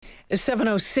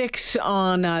7:06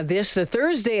 on the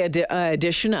Thursday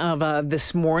edition of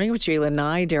This Morning with Jaylen and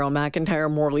I, Daryl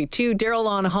McIntyre, Morley too. Daryl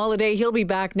on holiday. He'll be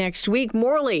back next week.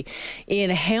 Morley in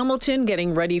Hamilton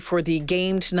getting ready for the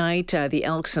game tonight. The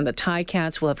Elks and the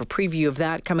Ticats. We'll have a preview of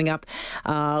that coming up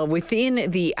within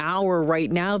the hour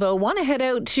right now, though. Want to head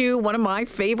out to one of my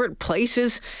favorite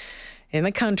places in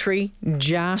the country,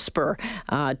 Jasper.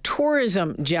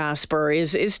 Tourism Jasper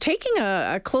is taking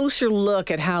a closer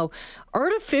look at how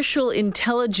artificial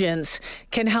intelligence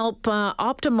can help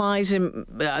optimize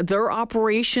their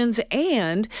operations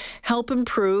and help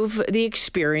improve the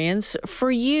experience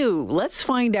for you. Let's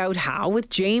find out how with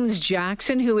James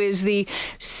Jackson, who is the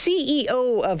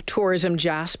CEO of Tourism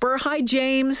Jasper. Hi,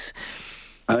 James.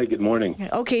 Hi, good morning.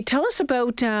 Okay, tell us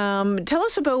about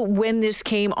when this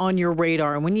came on your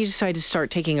radar and when you decided to start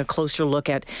taking a closer look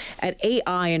at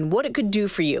AI and what it could do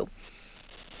for you.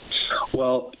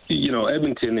 Well,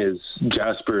 Edmonton is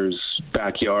Jasper's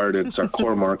backyard. It's our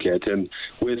core market. And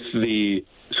with the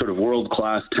sort of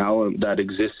world-class talent that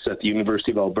exists at the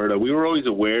University of Alberta, we were always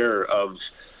aware of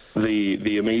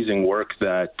the amazing work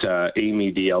that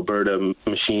AMI, the Alberta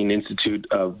Machine Institute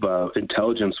of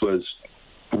Intelligence, was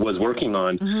working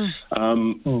on.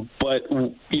 But,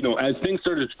 as things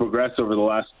started to progress over the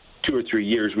last 2 or 3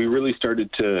 years, we really started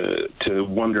to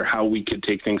wonder how we could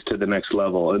take things to the next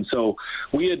level. And so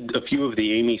we had a few of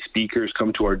the AMI speakers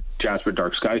come to our Jasper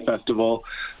Dark Sky Festival,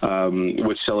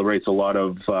 which celebrates a lot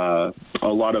of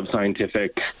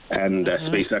scientific and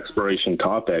space exploration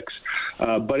topics.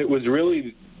 But it was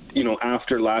really,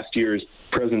 after last year's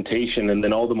presentation and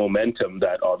then all the momentum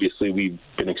that obviously we've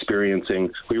been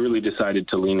experiencing, we really decided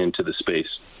to lean into the space.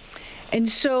 And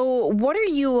so what are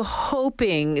you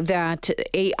hoping that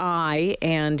AI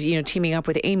and, teaming up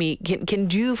with Amy can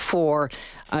do for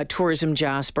Tourism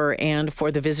Jasper and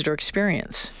for the visitor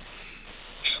experience?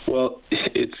 Well,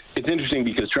 it's interesting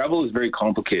because travel is very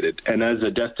complicated. And as a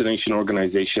destination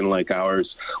organization like ours,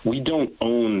 we don't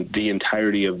own the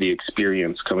entirety of the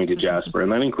experience coming to Jasper.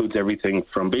 And that includes everything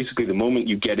from basically the moment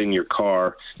you get in your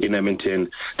car in Edmonton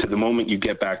to the moment you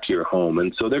get back to your home.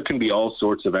 And so there can be all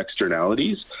sorts of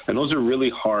externalities, and those are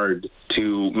really hard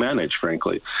to manage,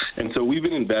 frankly. And so we've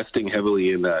been investing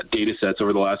heavily in data sets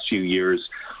over the last few years,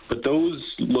 but those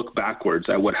look backwards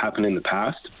at what happened in the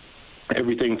past.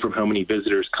 Everything from how many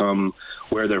visitors come,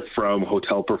 where they're from,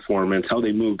 hotel performance, how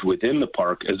they moved within the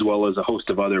park, as well as a host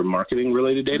of other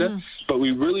marketing-related data. But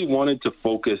we really wanted to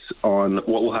focus on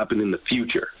what will happen in the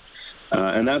future.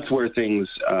 And that's where things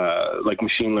like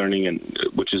machine learning,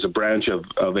 which is a branch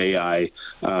of AI,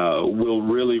 will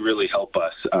really, really help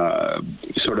us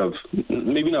sort of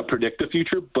maybe not predict the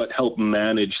future, but help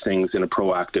manage things in a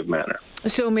proactive manner.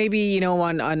 So maybe,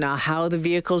 on how the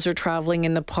vehicles are traveling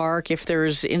in the park, if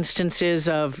there's instances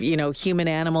of,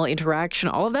 human-animal interaction,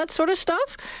 all of that sort of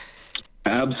stuff?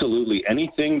 Absolutely.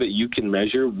 Anything that you can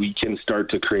measure, we can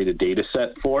start to create a data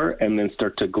set for and then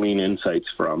start to glean insights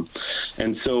from.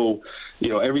 And so,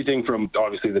 everything from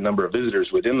obviously the number of visitors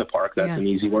within the park, that's an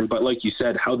easy one. But like you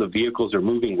said, how the vehicles are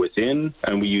moving within,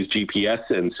 and we use GPS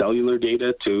and cellular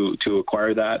data to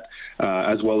acquire that,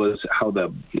 as well as how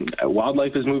the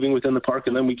wildlife is moving within the park.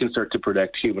 And then we can start to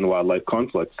predict human-wildlife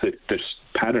conflicts. There's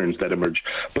patterns that emerge.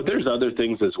 But there's other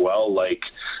things as well, like,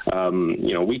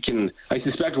 I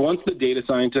suspect once the data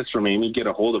scientists from Amy get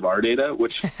a hold of our data,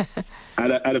 which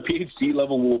at a PhD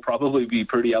level will probably be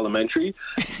pretty elementary,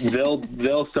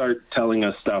 they'll start telling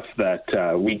us stuff that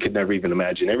we could never even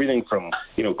imagine. Everything from,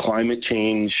 climate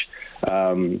change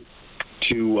to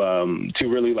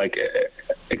really like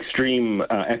extreme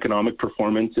economic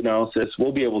performance analysis.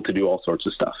 We'll be able to do all sorts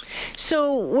of stuff.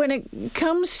 So when it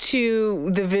comes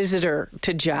to the visitor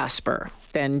to Jasper,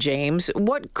 then, James,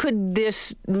 what could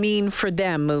this mean for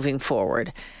them moving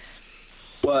forward?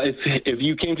 Well, if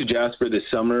you came to Jasper this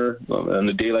summer, on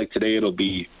a day like today, it'll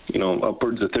be,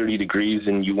 upwards of 30 degrees,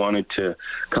 and you wanted to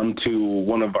come to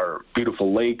one of our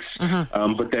beautiful lakes,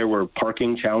 but there were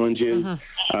parking challenges,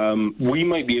 we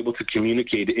might be able to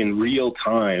communicate in real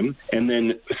time and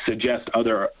then suggest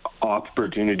other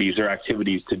opportunities or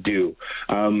activities to do.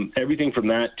 Everything from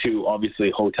that to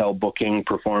obviously hotel booking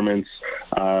performance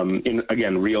in,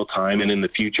 again, real time and in the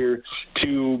future,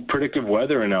 to predictive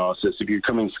weather analysis. If you're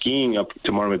coming skiing up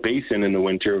to Marmot Basin in the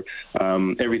winter,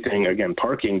 everything, again,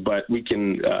 parking, but we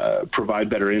can provide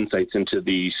better insights into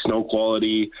the snow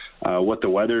quality, what the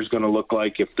weather is going to look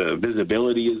like, if the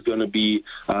visibility is going to be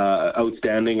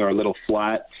outstanding or a little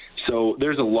flat. Mm-hmm. So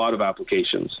there's a lot of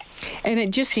applications. And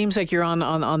it just seems like you're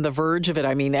on the verge of it.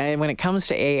 I mean, when it comes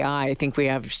to AI, I think we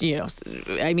have,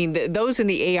 those in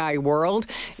the AI world,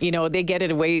 they get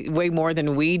it way more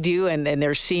than we do. And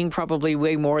they're seeing probably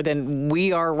way more than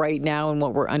we are right now and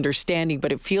what we're understanding.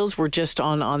 But it feels we're just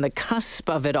on the cusp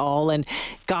of it all. And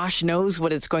gosh knows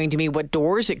what it's going to mean, what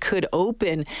doors it could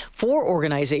open for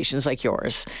organizations like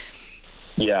yours.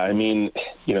 Yeah, I mean,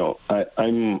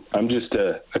 I'm just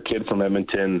a kid from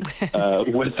Edmonton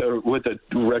with a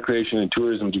recreation and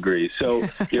tourism degree. So,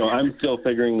 I'm still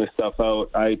figuring this stuff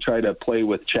out. I try to play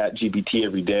with ChatGPT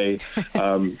every day.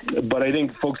 But I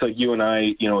think folks like you and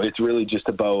I, it's really just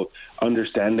about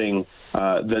understanding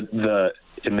the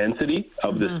immensity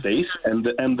of the space and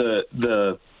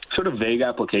the sort of vague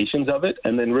applications of it,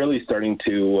 and then really starting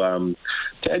to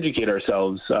educate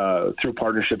ourselves through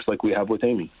partnerships like we have with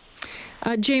Amy.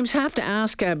 James, have to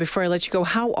ask before I let you go,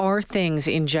 how are things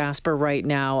in Jasper right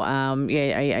now?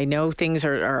 I know things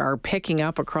are picking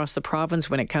up across the province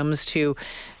when it comes to,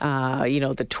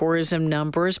 the tourism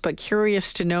numbers, but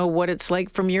curious to know what it's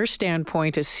like from your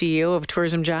standpoint as CEO of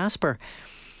Tourism Jasper.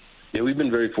 Yeah, we've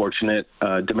been very fortunate.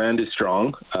 Demand is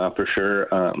strong, for sure.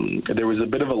 There was a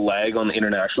bit of a lag on the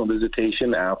international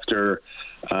visitation after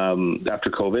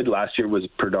COVID. Last year was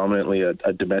predominantly a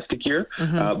domestic year,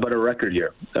 but a record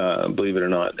year, believe it or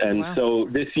not. And so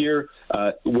this year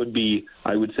would be,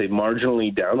 I would say,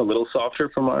 marginally down, a little softer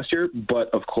from last year. But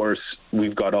of course,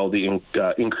 we've got all the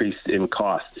increase in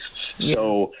costs. Yeah.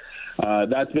 So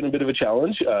that's been a bit of a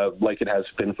challenge, like it has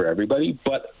been for everybody.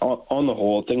 But on the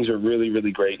whole, things are really,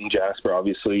 really great in Jasper.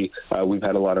 Obviously, we've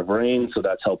had a lot of rain, so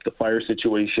that's helped the fire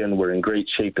situation. We're in great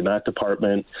shape in that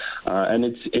department, and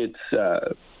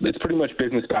it's pretty much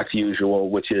business back to usual,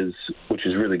 which is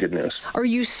really good news. Are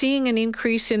you seeing an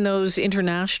increase in those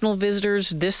international visitors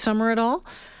this summer at all?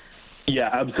 Yeah,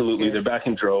 absolutely. They're back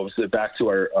in droves. They're back to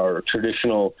our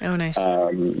traditional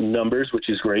numbers, which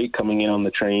is great, coming in on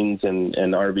the trains and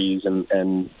RVs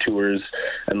and tours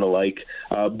and the like.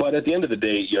 But at the end of the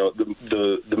day,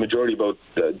 the majority, about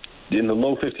in the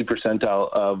low 50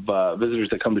 percentile of visitors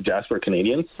that come to Jasper are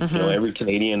Canadians. Every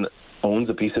Canadian owns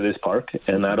a piece of this park,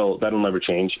 and that'll never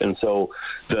change. And so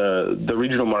the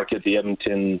regional market, the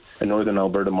Edmonton and Northern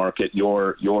Alberta market,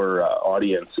 your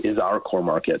audience is our core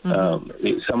market,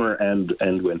 summer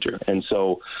and winter. And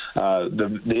so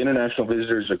the international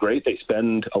visitors are great. They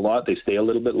spend a lot. They stay a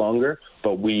little bit longer,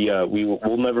 but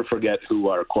we'll never forget who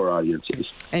our core audience is.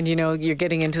 And you're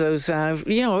getting into those.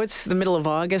 It's the middle of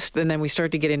August, and then we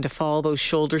start to get into fall. Those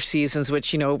shoulder seasons,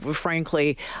 which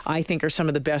frankly, I think are some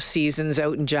of the best seasons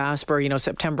out in Jasper.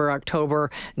 September, October,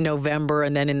 November,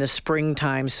 and then in the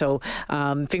springtime. So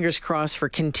fingers crossed for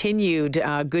continued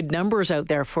good numbers out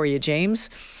there for you, James.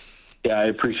 Yeah, I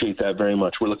appreciate that very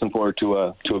much. We're looking forward to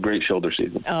a great shoulder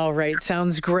season. All right.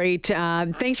 Sounds great.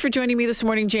 Thanks for joining me this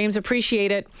morning, James.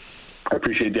 Appreciate it. I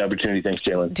appreciate the opportunity. Thanks,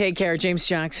 Jalen. Take care. James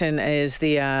Jackson is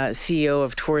the CEO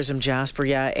of Tourism Jasper.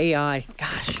 Yeah, AI.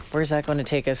 Gosh, where's that going to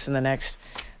take us in the next...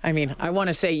 I want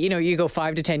to say, you go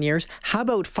 5 to 10 years. How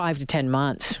about 5 to 10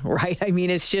 months, right?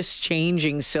 It's just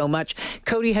changing so much.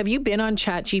 Cody, have you been on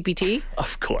ChatGPT?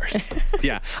 Of course.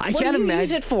 Yeah. I can't imagine. What do you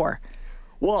use it for?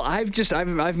 Well,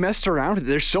 I've messed around with it.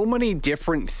 There's so many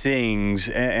different things,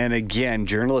 and again,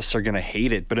 journalists are going to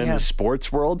hate it, but in the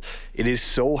sports world, it is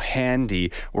so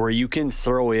handy where you can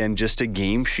throw in just a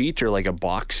game sheet or like a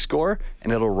box score,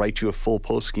 and it'll write you a full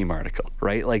post-game article,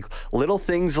 right? Like little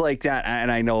things like that.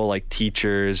 And I know like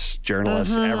teachers,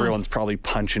 journalists, everyone's probably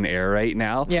punching air right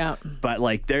now. Yeah. But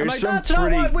like there's that's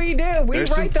not what we do. We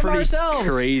write them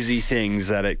ourselves. Crazy things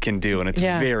that it can do, and it's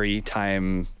very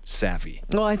time savvy.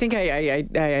 Well, I think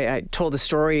I told the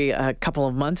story a couple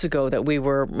of months ago that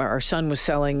our son was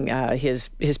selling his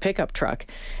pickup truck,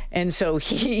 and so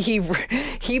he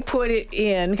put it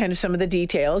in kind of some of the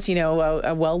details,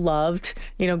 a well-loved,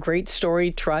 great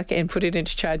story truck, and put it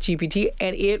into ChatGPT,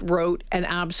 and it wrote an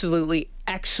absolutely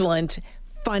excellent,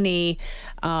 funny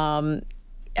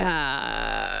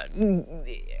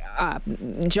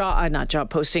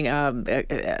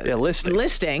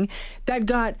listing that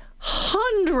got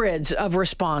hundreds of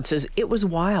responses. It was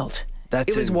wild.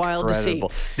 It was wild to see.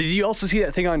 Did you also see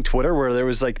that thing on Twitter where there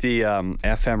was like the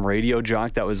FM radio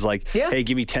jock that was like, hey,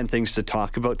 give me 10 things to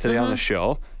talk about today on the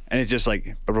show? And it just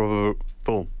like,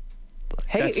 boom.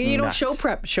 Hey, show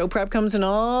prep. Show prep comes in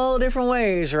all different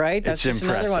ways, right? That's just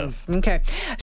impressive. Another one. Okay.